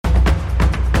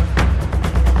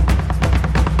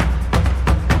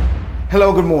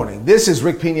Hello, good morning. This is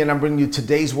Rick Pena and I'm bringing you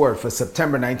today's word for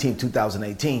September 19,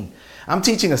 2018. I'm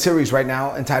teaching a series right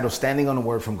now entitled Standing on the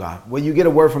Word from God, where you get a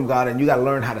word from God and you got to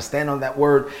learn how to stand on that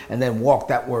word and then walk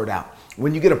that word out.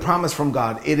 When you get a promise from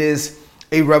God, it is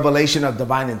a revelation of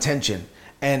divine intention,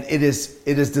 and it is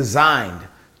designed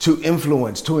to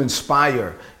influence, to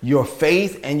inspire your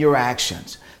faith and your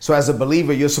actions. So as a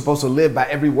believer, you're supposed to live by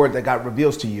every word that God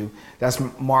reveals to you. That's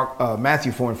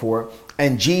Matthew 4:4.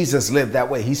 And Jesus lived that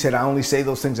way. He said, I only say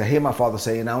those things I hear my Father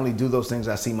say, and I only do those things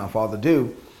I see my Father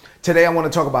do. Today, I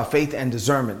want to talk about faith and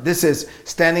discernment. This is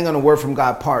Standing on the Word from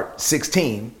God, part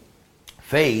 16,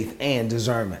 faith and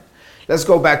discernment. Let's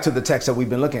go back to the text that we've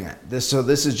been looking at. This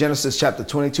is Genesis chapter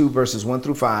 22, verses 1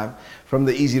 through 5. From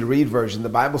the easy to read version, the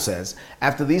Bible says,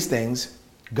 after these things,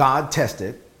 God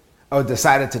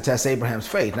decided to test Abraham's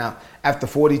faith. Now, after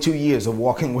 42 years of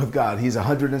walking with God, he's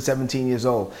 117 years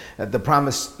old. The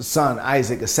promised son,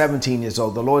 Isaac, is 17 years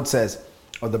old. The Lord says,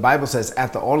 or the Bible says,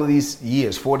 after all of these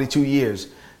years, 42 years,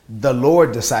 the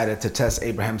Lord decided to test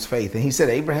Abraham's faith. And he said,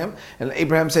 Abraham? And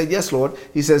Abraham said, yes, Lord.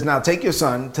 He says, now take your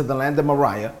son to the land of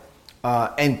Moriah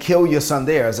and kill your son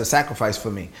there as a sacrifice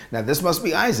for me. Now, this must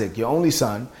be Isaac, your only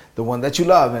son, the one that you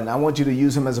love. And I want you to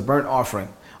use him as a burnt offering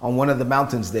on one of the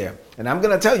mountains there. And I'm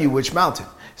going to tell you which mountain.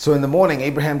 So in the morning,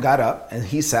 Abraham got up and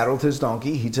he saddled his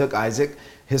donkey. He took Isaac,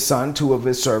 his son, two of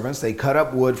his servants. They cut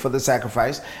up wood for the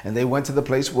sacrifice and they went to the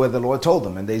place where the Lord told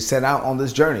them. And they set out on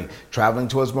this journey, traveling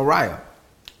towards Moriah,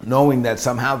 knowing that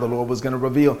somehow the Lord was going to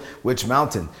reveal which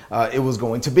mountain it was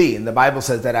going to be. And the Bible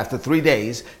says that after 3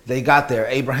 days, they got there.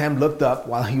 Abraham looked up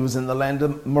while he was in the land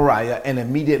of Moriah, and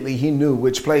immediately he knew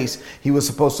which place he was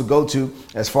supposed to go to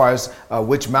as far as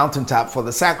which mountaintop for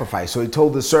the sacrifice. So he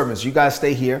told the servants, you guys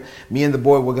stay here. Me and the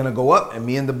boy, we're going to go up, and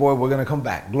me and the boy, we're going to come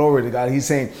back. Glory to God. He's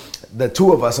saying the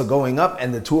two of us are going up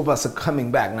and the two of us are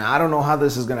coming back. Now, I don't know how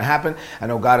this is going to happen. I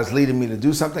know God is leading me to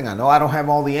do something. I know I don't have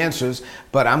all the answers,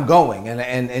 but I'm going.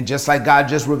 And just like God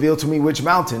just revealed to me which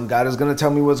mountain, God is going to tell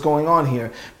me what's going on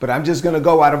here. But I'm just going to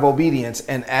go out of obedience.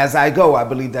 And as I go, I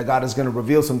believe that God is going to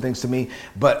reveal some things to me.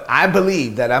 But I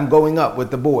believe that I'm going up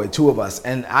with the boy, two of us.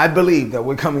 And I believe that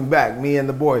we're coming back. Me and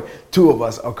the boy, two of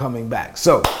us are coming back.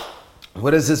 So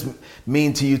what does this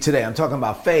mean to you today? I'm talking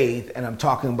about faith and I'm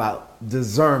talking about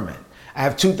discernment. I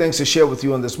have two things to share with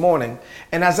you on this morning.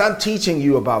 And as I'm teaching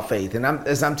you about faith and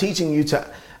as I'm teaching you to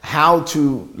how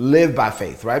to live by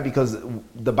faith, right? Because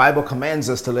the Bible commands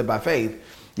us to live by faith.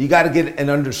 You got to get an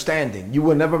understanding. You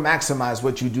will never maximize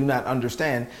what you do not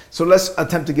understand. So let's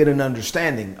attempt to get an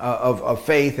understanding of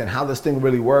faith and how this thing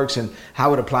really works and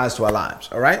how it applies to our lives.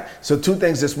 All right. So two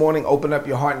things this morning. Open up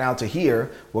your heart now to hear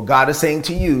what God is saying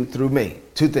to you through me.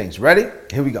 Two things. Ready?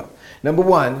 Here we go. Number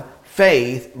one,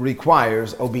 faith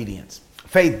requires obedience.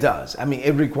 Faith does. I mean,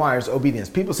 it requires obedience.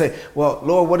 People say, well,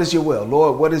 Lord, what is your will?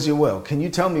 Lord, what is your will? Can you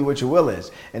tell me what your will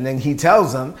is? And then he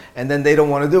tells them, and then they don't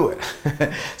want to do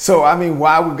it. So, I mean,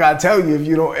 why would God tell you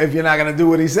if you're not going to do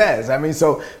what he says? I mean,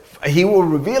 so he will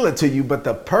reveal it to you, but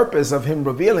the purpose of him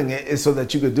revealing it is so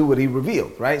that you could do what he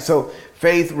revealed, right? So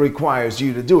faith requires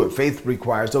you to do it. Faith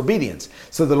requires obedience.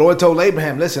 So the Lord told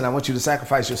Abraham, listen, I want you to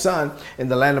sacrifice your son in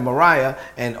the land of Moriah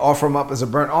and offer him up as a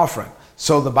burnt offering.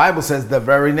 So the Bible says the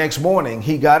very next morning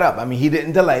he got up. I mean, he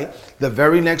didn't delay. The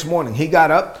very next morning he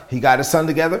got up, he got his son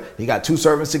together, he got two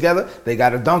servants together, they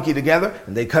got a donkey together,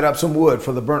 and they cut up some wood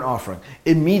for the burnt offering.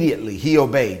 Immediately he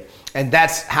obeyed. And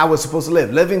that's how we're supposed to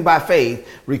live. Living by faith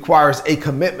requires a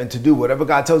commitment to do whatever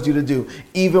God tells you to do,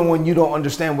 even when you don't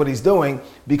understand what he's doing,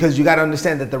 because you got to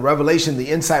understand that the revelation, the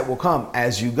insight will come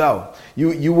as you go.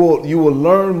 You will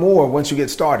learn more once you get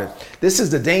started. This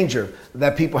is the danger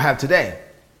that people have today.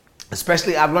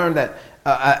 Especially, I've learned that,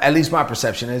 at least my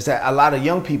perception is that a lot of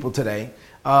young people today,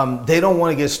 they don't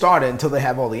want to get started until they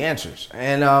have all the answers.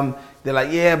 And they're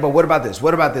like, yeah, but what about this?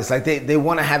 What about this? Like they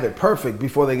want to have it perfect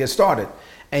before they get started.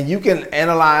 And you can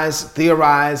analyze,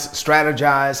 theorize,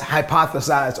 strategize,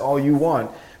 hypothesize all you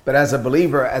want. But as a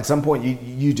believer, at some point,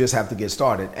 you just have to get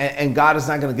started. And God is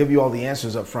not going to give you all the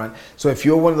answers up front. So if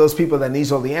you're one of those people that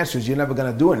needs all the answers, you're never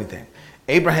going to do anything.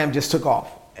 Abraham just took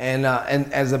off. And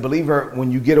as a believer,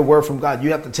 when you get a word from God,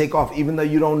 you have to take off, even though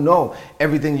you don't know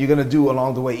everything you're going to do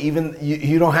along the way. Even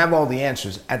you don't have all the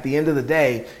answers. At the end of the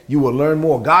day, you will learn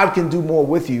more. God can do more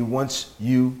with you once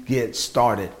you get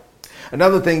started.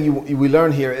 Another thing we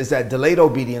learn here is that delayed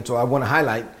obedience, or I want to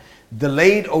highlight,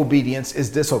 delayed obedience is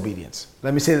disobedience.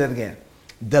 Let me say that again.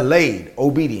 Delayed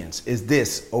obedience is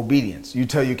disobedience. You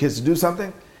tell your kids to do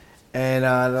something, and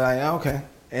they're like, okay.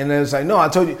 And it's like, no, I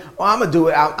told you, oh, I'm going to do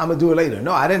it. I'm going to do it later.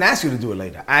 No, I didn't ask you to do it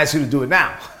later. I asked you to do it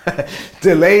now.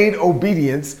 Delayed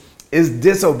obedience is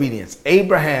disobedience.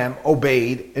 Abraham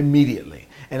obeyed immediately.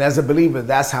 And as a believer,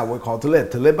 that's how we're called to live.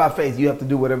 To live by faith, you have to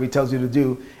do whatever he tells you to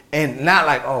do. And not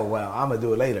like, oh, well, I'm going to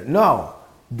do it later. No,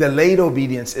 delayed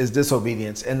obedience is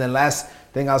disobedience. And the last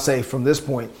thing I'll say from this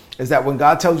point is that when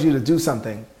God tells you to do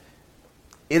something,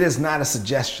 it is not a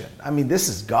suggestion. I mean, this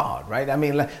is God, right? I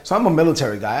mean, so I'm a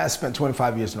military guy. I spent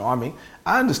 25 years in the Army.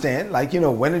 I understand,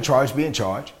 when in charge, be in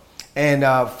charge. And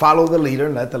follow the leader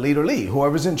and let the leader lead.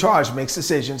 Whoever's in charge makes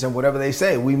decisions, and whatever they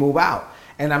say, we move out.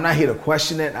 And I'm not here to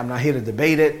question it. I'm not here to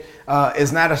debate it.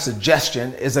 It's not a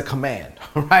suggestion, it's a command,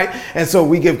 right? And so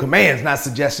we give commands, not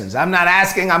suggestions. I'm not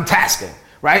asking, I'm tasking,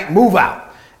 right? Move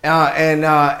out.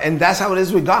 And that's how it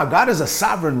is with God. God is a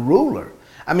sovereign ruler.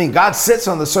 I mean, God sits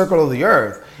on the circle of the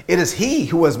earth. It is he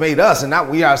who has made us and not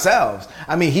we ourselves.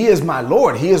 I mean, he is my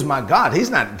Lord. He is my God. He's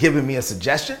not giving me a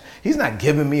suggestion. He's not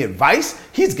giving me advice.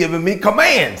 He's giving me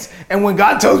commands. And when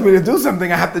God tells me to do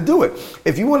something, I have to do it.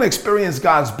 If you want to experience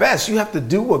God's best, you have to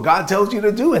do what God tells you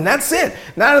to do. And that's it.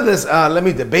 None of this, let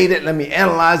me debate it. Let me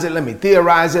analyze it. Let me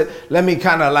theorize it. Let me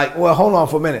kind of hold on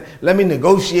for a minute. Let me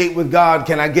negotiate with God.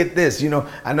 Can I get this?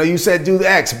 I know you said do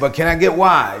X, but can I get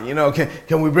Y?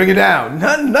 Can we bring it down?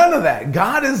 None of that.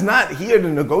 God is not here to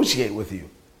negotiate with you.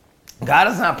 God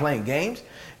is not playing games.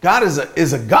 God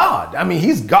is a God. I mean,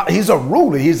 he's God. He's a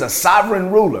ruler. He's a sovereign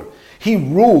ruler. He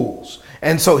rules.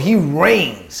 And so he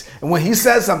reigns. And when he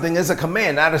says something, it's a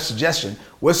command, not a suggestion.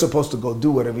 We're supposed to go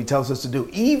do whatever he tells us to do,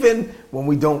 even when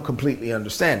we don't completely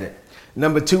understand it.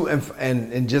 Number two, and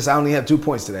I only have 2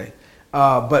 points today,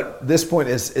 but this point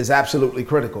is absolutely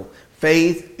critical.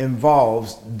 Faith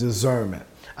involves discernment.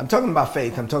 I'm talking about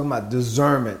faith. I'm talking about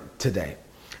discernment today.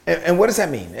 And what does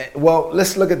that mean? Well,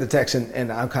 let's look at the text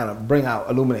and I'll kind of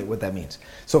illuminate what that means.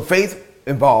 So faith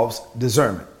involves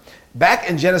discernment. Back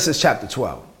in Genesis chapter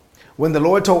 12, when the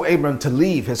Lord told Abram to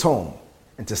leave his home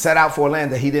and to set out for a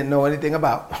land that he didn't know anything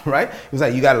about, right? He was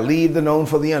like, you got to leave the known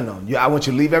for the unknown. I want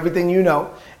you to leave everything you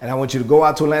know, and I want you to go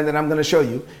out to a land that I'm going to show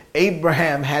you.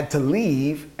 Abraham had to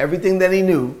leave everything that he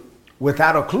knew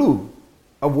without a clue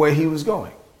of where he was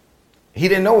going. He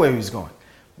didn't know where he was going.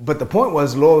 But the point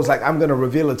was, the Lord was like, I'm going to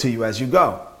reveal it to you as you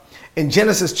go. In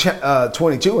Genesis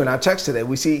 22, in our text today,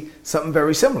 we see something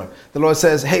very similar. The Lord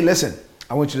says, hey, listen,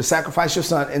 I want you to sacrifice your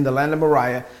son in the land of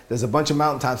Moriah. There's a bunch of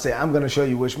mountaintops there. I'm going to show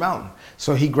you which mountain.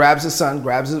 So he grabs his son,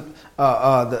 grabs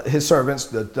his servants,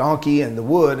 the donkey and the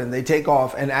wood, and they take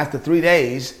off. And after 3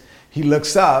 days, he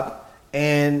looks up,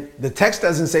 and the text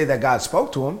doesn't say that God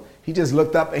spoke to him. He just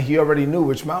looked up, and he already knew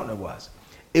which mountain it was.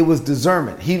 It was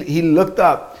discernment. He looked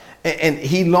up, and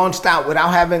he launched out without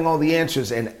having all the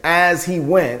answers. And as he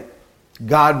went,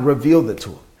 God revealed it to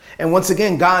him. And once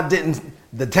again,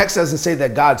 the text doesn't say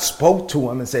that God spoke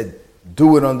to him and said,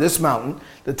 do it on this mountain.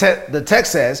 The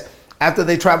text says, after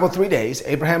they traveled 3 days,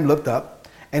 Abraham looked up,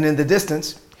 and in the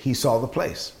distance, he saw the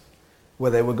place where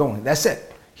they were going. That's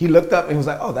it. He looked up and he was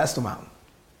like, oh, that's the mountain.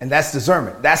 And that's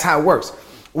discernment. That's how it works.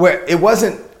 Where it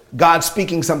wasn't God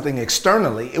speaking something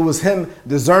externally, it was him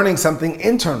discerning something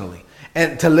internally.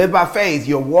 And to live by faith,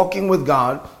 you're walking with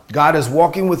God. God is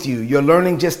walking with you. You're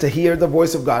learning just to hear the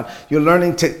voice of God. You're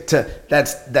learning to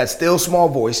that still small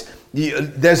voice.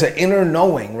 There's an inner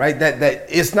knowing, right? That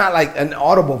it's not like an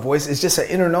audible voice. It's just an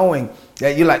inner knowing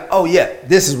that you're like, oh yeah,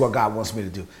 this is what God wants me to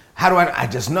do. How do I know? I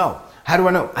just know. How do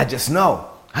I know? I just know.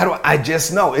 I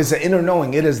just know. It's an inner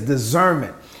knowing. It is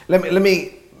discernment. Let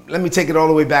me take it all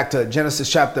the way back to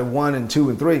Genesis chapter 1 and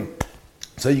 2 and 3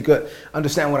 so you could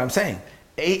understand what I'm saying.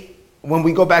 When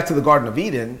we go back to the Garden of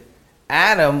Eden,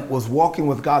 Adam was walking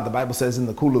with God, the Bible says, in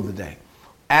the cool of the day.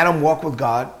 Adam walked with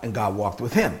God and God walked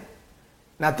with him.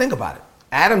 Now think about it.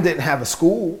 Adam didn't have a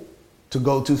school to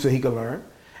go to so he could learn.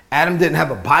 Adam didn't have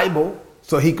a Bible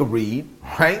so he could read,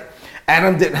 right?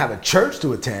 Adam didn't have a church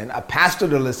to attend, a pastor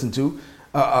to listen to,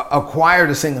 a choir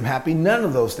to sing him happy, none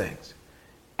of those things.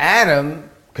 Adam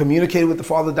communicated with the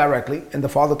Father directly, and the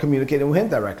Father communicated with him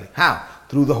directly. How?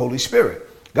 Through the Holy Spirit.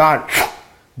 God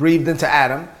breathed into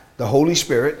Adam the Holy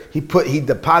Spirit. He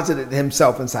deposited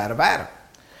himself inside of Adam.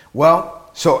 Well,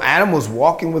 so Adam was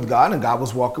walking with God and God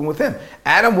was walking with him.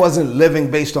 Adam wasn't living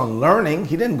based on learning.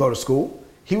 He didn't go to school.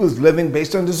 He was living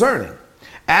based on discerning.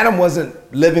 Adam wasn't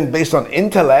living based on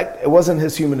intellect. It wasn't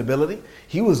his human ability.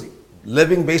 He was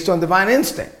living based on divine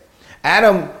instinct.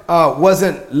 Adam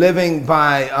wasn't living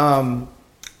by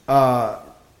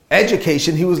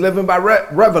education. He was living by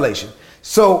revelation.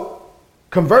 So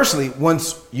conversely,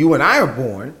 once you and I are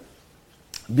born,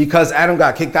 because Adam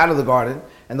got kicked out of the garden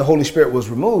and the Holy Spirit was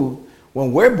removed,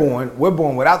 when we're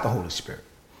born without the Holy Spirit.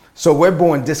 So we're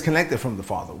born disconnected from the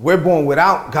Father. We're born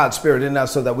without God's Spirit in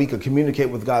us so that we could communicate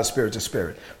with God's Spirit to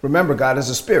Spirit. Remember, God is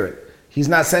a spirit. He's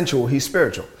not sensual, he's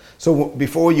spiritual. So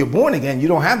before you're born again, you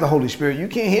don't have the Holy Spirit. You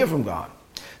can't hear from God.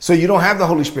 So you don't have the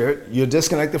Holy Spirit. You're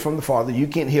disconnected from the Father. You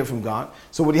can't hear from God.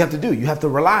 So what do you have to do? You have to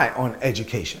rely on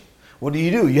education. What do?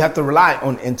 You have to rely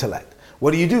on intellect.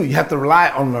 What do? You have to rely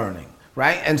on learning,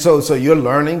 right? And so you're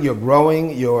learning, you're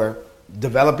growing, you're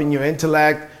developing your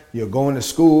intellect, you're going to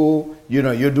school,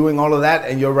 you're doing all of that,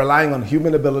 and you're relying on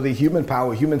human ability, human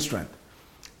power, human strength.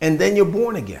 And then you're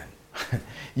born again.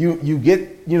 You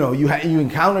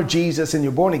encounter Jesus and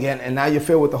you're born again, and now you're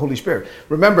filled with the Holy Spirit.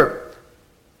 Remember,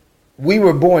 we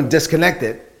were born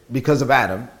disconnected because of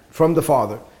Adam from the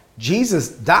Father. Jesus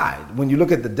died. When you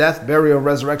look at the death, burial, and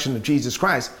resurrection of Jesus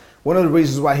Christ, one of the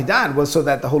reasons why he died was so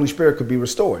that the Holy Spirit could be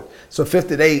restored. So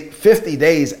 50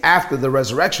 days after the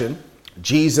resurrection,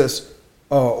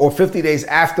 or 50 days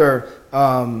after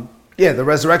the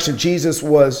resurrection, Jesus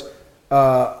was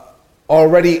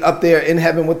already up there in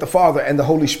heaven with the Father, and the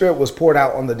Holy Spirit was poured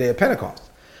out on the day of Pentecost.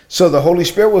 So the Holy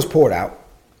Spirit was poured out,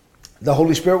 the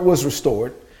Holy Spirit was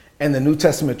restored, and the New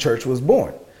Testament church was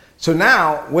born. So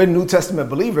now we're New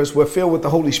Testament believers, we're filled with the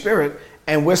Holy Spirit,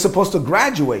 and we're supposed to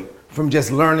graduate from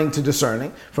just learning to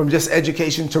discerning, from just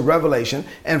education to revelation,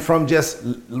 and from just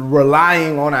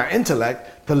relying on our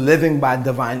intellect to living by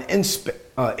divine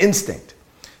instinct.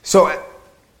 So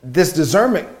this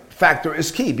discernment factor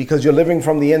is key because you're living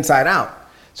from the inside out.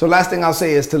 So last thing I'll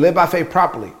say is, to live by faith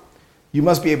properly, you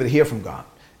must be able to hear from God.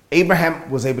 Abraham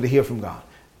was able to hear from God.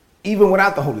 Even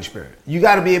without the Holy Spirit, you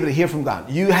got to be able to hear from God.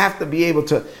 You have to be able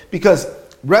to, because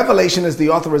revelation is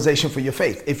the authorization for your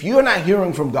faith. If you're not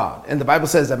hearing from God, and the Bible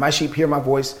says that my sheep hear my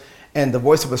voice, and the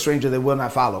voice of a stranger they will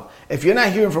not follow. If you're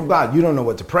not hearing from God, you don't know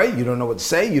what to pray, you don't know what to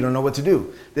say, you don't know what to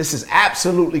do. This is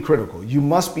absolutely critical. You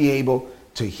must be able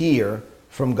to hear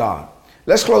from God.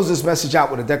 Let's close this message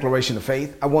out with a declaration of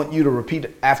faith. I want you to repeat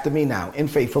after me now, in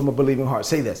faith, from a believing heart.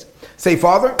 Say this. Say,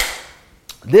 Father,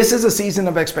 this is a season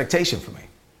of expectation for me.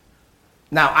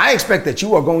 Now, I expect that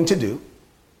you are going to do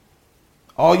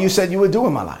all you said you would do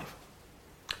in my life.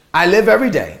 I live every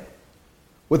day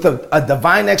with a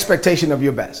divine expectation of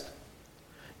your best.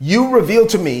 You reveal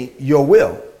to me your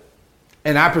will,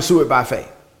 and I pursue it by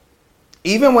faith,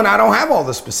 even when I don't have all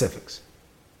the specifics.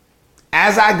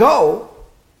 As I go,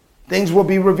 things will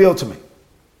be revealed to me.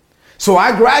 So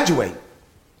I graduate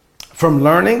from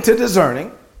learning to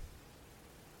discerning,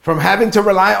 from having to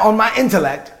rely on my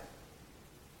intellect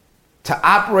to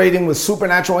operating with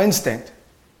supernatural instinct,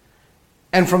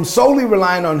 and from solely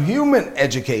relying on human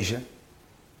education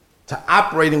to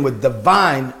operating with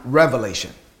divine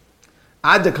revelation.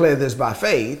 I declare this by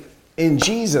faith in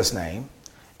Jesus' name.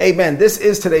 Amen. This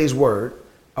is today's word.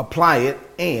 Apply it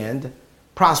and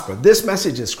prosper. This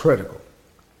message is critical.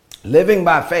 Living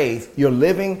by faith, you're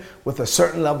living with a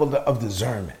certain level of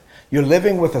discernment. You're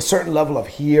living with a certain level of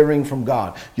hearing from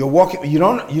God. You're walking, you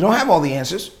don't have all the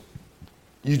answers.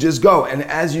 You just go, and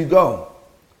as you go,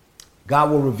 God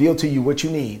will reveal to you what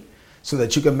you need so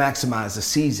that you can maximize the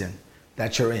season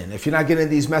that you're in. If you're not getting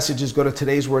these messages, go to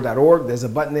todaysword.org. There's a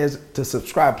button there to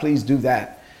subscribe. Please do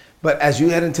that. But as you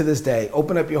head into this day,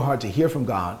 open up your heart to hear from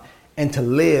God and to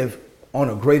live on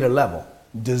a greater level.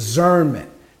 Discernment.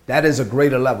 That is a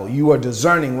greater level. You are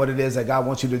discerning what it is that God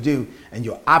wants you to do, and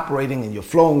you're operating and you're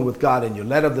flowing with God, and you're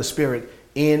led of the Spirit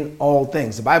in all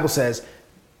things. The Bible says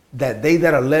that they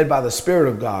that are led by the Spirit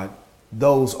of God,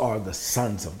 those are the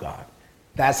sons of God.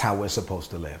 That's how we're supposed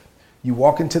to live. You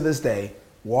walk into this day,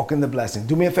 walk in the blessing.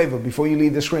 Do me a favor before you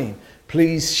leave the screen.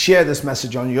 Please share this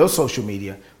message on your social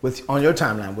media, on your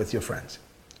timeline with your friends.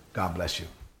 God bless you.